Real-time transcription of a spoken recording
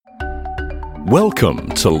Welcome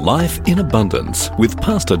to Life in Abundance with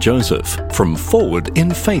Pastor Joseph from Forward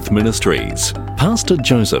in Faith Ministries. Pastor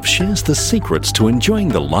Joseph shares the secrets to enjoying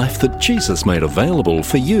the life that Jesus made available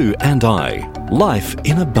for you and I. Life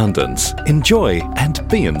in Abundance. Enjoy and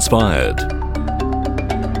be inspired.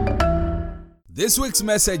 This week's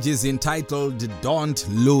message is entitled, Don't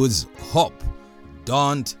Lose Hope.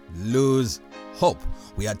 Don't lose hope.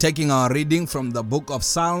 We are taking our reading from the book of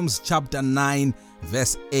Psalms chapter 9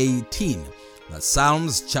 verse 18. The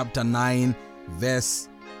Psalms chapter 9 verse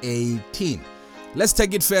 18. Let's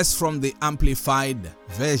take it first from the Amplified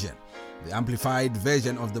Version. The Amplified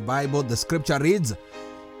Version of the Bible, the scripture reads,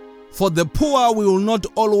 For the poor will not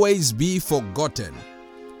always be forgotten,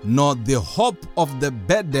 nor the hope of the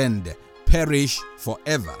burdened perish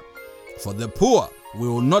forever. For the poor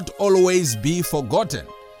will not always be forgotten,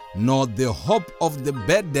 nor the hope of the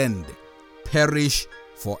burdened perish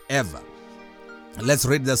forever. Let's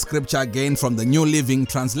read the scripture again from the New Living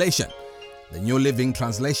Translation. The New Living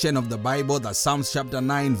Translation of the Bible, the Psalms chapter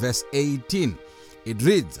 9 verse 18. It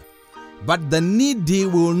reads, But the needy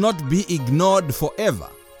will not be ignored forever.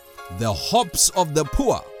 The hopes of the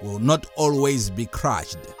poor will not always be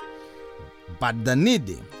crushed. But the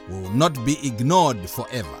needy will not be ignored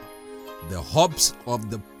forever. The hopes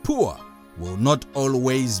of the poor will not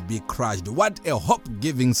always be crushed. What a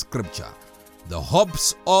hope-giving scripture. The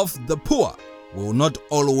hopes of the poor will not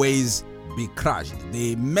always be crushed.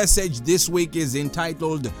 The message this week is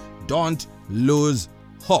entitled, Don't Lose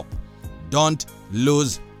Hope. Don't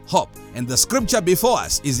lose hope. And the scripture before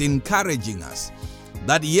us is encouraging us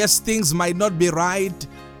that yes, things might not be right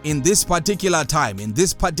in this particular time, in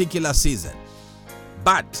this particular season,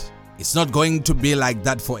 but it's not going to be like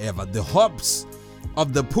that forever. The hopes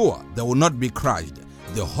of the poor, they will not be crushed.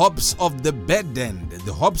 The hopes of the burdened,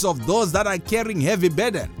 the hopes of those that are carrying heavy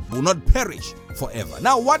burden will not perish forever.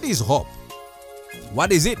 Now, what is hope?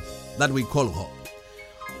 What is it that we call hope?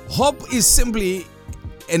 Hope is simply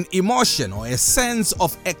an emotion or a sense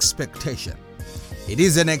of expectation. It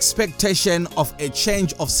is an expectation of a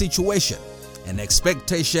change of situation, an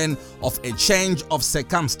expectation of a change of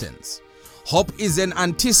circumstance. Hope is an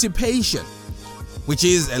anticipation, which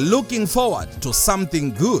is a looking forward to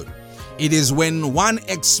something good. It is when one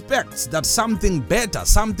expects that something better,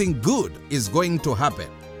 something good is going to happen.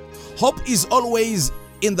 Hope is always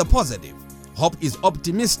in the positive. Hope is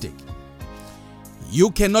optimistic.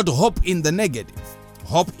 You cannot hope in the negative.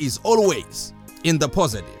 Hope is always in the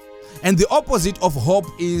positive. And the opposite of hope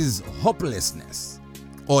is hopelessness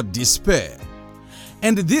or despair.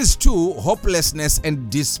 And these two, hopelessness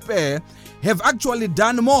and despair, have actually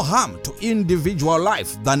done more harm to individual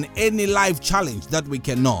life than any life challenge that we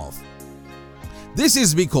can know of. This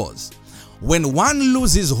is because when one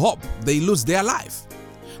loses hope, they lose their life.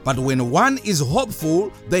 But when one is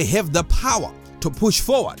hopeful, they have the power to push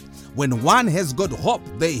forward. When one has got hope,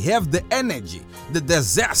 they have the energy, the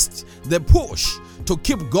zest, the push to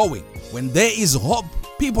keep going. When there is hope,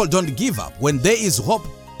 people don't give up. When there is hope,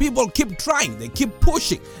 people keep trying, they keep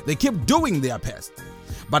pushing, they keep doing their best.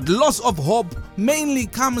 But loss of hope mainly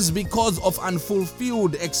comes because of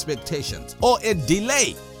unfulfilled expectations or a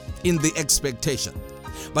delay in the expectation.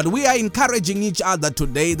 But we are encouraging each other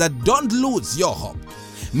today that don't lose your hope.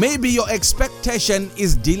 Maybe your expectation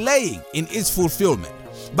is delaying in its fulfillment,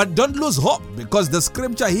 but don't lose hope, because the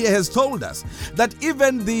scripture here has told us that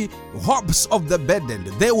even the hopes of the burdened,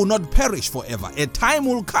 they will not perish forever. A time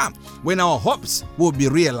will come when our hopes will be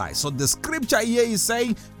realized. So the scripture here is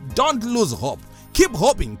saying, don't lose hope. Keep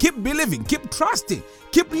hoping, keep believing, keep trusting,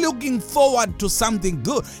 keep looking forward to something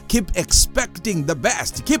good. Keep expecting the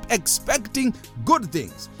best. Keep expecting good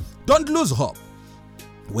things. Don't lose hope.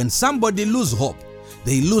 When somebody loses hope,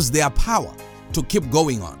 they lose their power to keep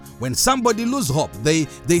going on. When somebody loses hope, they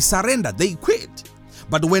surrender, they quit.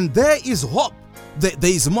 But when there is hope, there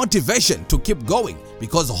is motivation to keep going,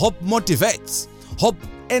 because hope motivates. Hope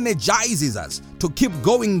energizes us to keep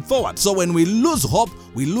going forward. So when we lose hope,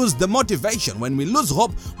 we lose the motivation. When we lose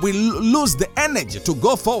hope, we lose the energy to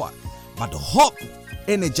go forward. But hope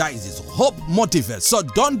energizes, hope motivates. So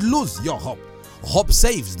don't lose your hope. Hope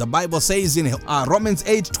saves. The Bible says in Romans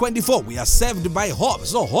 8:24, we are saved by hope.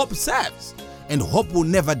 So hope saves, and hope will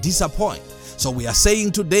never disappoint. So we are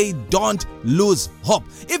saying today, don't lose hope.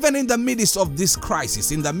 Even in the midst of this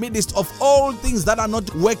crisis, in the midst of all things that are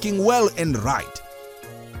not working well and right,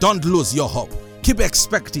 don't lose your hope. Keep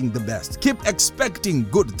expecting the best. Keep expecting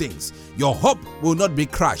good things. Your hope will not be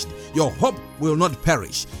crushed. Your hope will not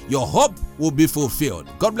perish. Your hope will be fulfilled.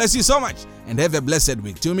 God bless you so much, and have a blessed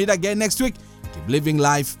week. Till we meet again next week, keep living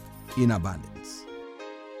life in abundance.